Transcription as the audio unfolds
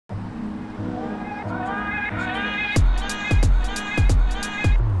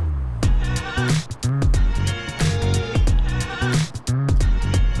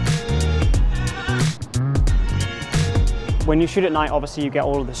When you shoot at night, obviously you get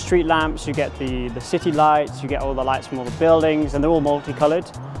all of the street lamps, you get the city lights, you get all the lights from all the buildings, and they're all multicolored.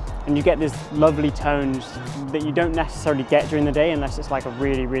 And you get these lovely tones that you don't necessarily get during the day unless it's like a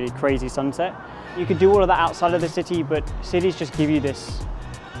really, really crazy sunset. You could do all of that outside of the city, but cities just give you this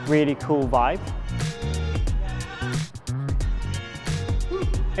really cool vibe.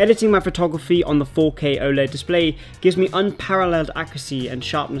 Editing my photography on the 4K OLED display gives me unparalleled accuracy and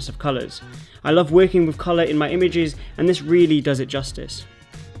sharpness of colours. I love working with colour in my images, and this really does it justice.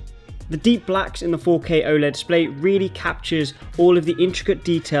 The deep blacks in the 4K OLED display really captures all of the intricate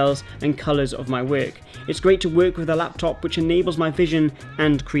details and colours of my work. It's great to work with a laptop which enables my vision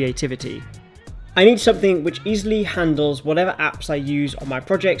and creativity. I need something which easily handles whatever apps I use on my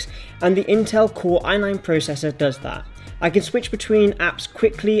projects, and the Intel Core i9 processor does that. I can switch between apps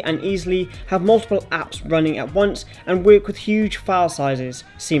quickly and easily, have multiple apps running at once, and work with huge file sizes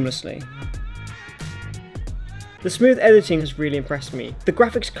seamlessly. The smooth editing has really impressed me. The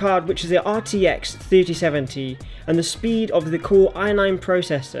graphics card, which is the RTX 3070, and the speed of the Core i9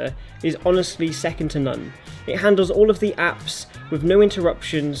 processor is honestly second to none. It handles all of the apps with no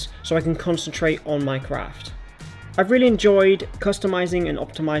interruptions, so I can concentrate on my craft. I've really enjoyed customizing and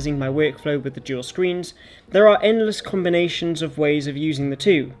optimizing my workflow with the dual screens. There are endless combinations of ways of using the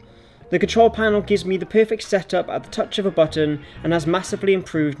two. The control panel gives me the perfect setup at the touch of a button and has massively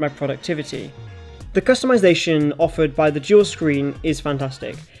improved my productivity. The customization offered by the dual screen is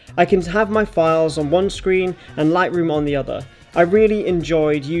fantastic. I can have my files on one screen and Lightroom on the other. I really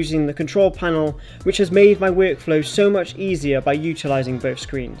enjoyed using the control panel, which has made my workflow so much easier by utilizing both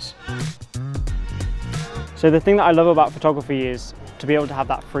screens. So the thing that I love about photography is to be able to have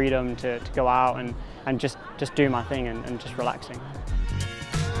that freedom to go out and just do my thing and just relaxing.